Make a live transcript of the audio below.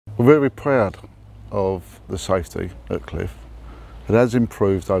We're very proud of the safety at Cliffe. It has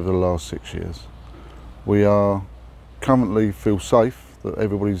improved over the last 6 years. We are currently feel safe that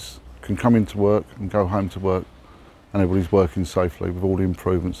everybody can come into work and go home to work, and everybody's working safely with all the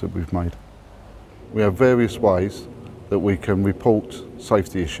improvements that we've made. We have various ways that we can report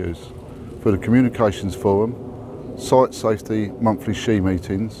safety issues through the communications forum, site safety monthly SHE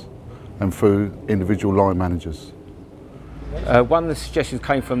meetings, and through individual line managers. One of the suggestions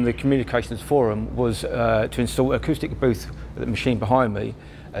came from the communications forum was to install an acoustic booth at the machine behind me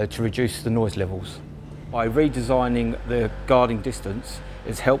to reduce the noise levels. By redesigning the guarding distance,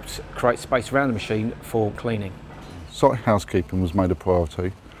 it's helped create space around the machine for cleaning. Site housekeeping was made a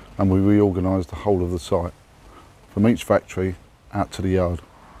priority, and we reorganised the whole of the site, from each factory out to the yard.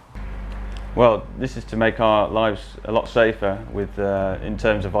 Well, this is to make our lives a lot safer with, in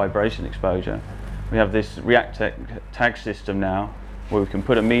terms of vibration exposure. We have this React tag system now where we can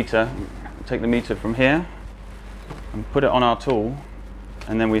put a meter, take the meter from here and put it on our tool,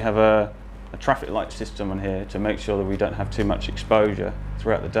 and then we have a traffic light system on here to make sure that we don't have too much exposure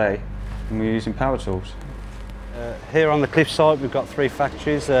throughout the day, and we're using power tools. Here on the Cliffe site we've got 3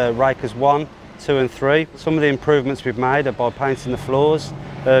 factories, Rakers 1, 2 and 3. Some of the improvements we've made are by painting the floors,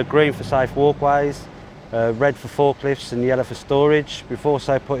 green for safe walkways, red for forklifts and yellow for storage. We've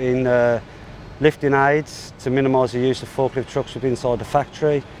also put in lifting aids to minimise the use of forklift trucks within inside the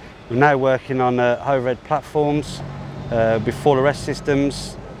factory. We're now working on overhead platforms with fall arrest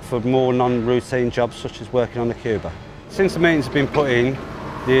systems for more non-routine jobs such as working on the cuba. Since the meetings have been put in,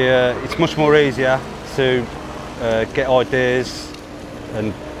 it's much more easier to get ideas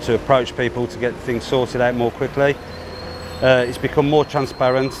and to approach people to get things sorted out more quickly. It's become more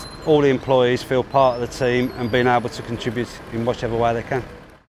transparent. All the employees feel part of the team and being able to contribute in whichever way they can.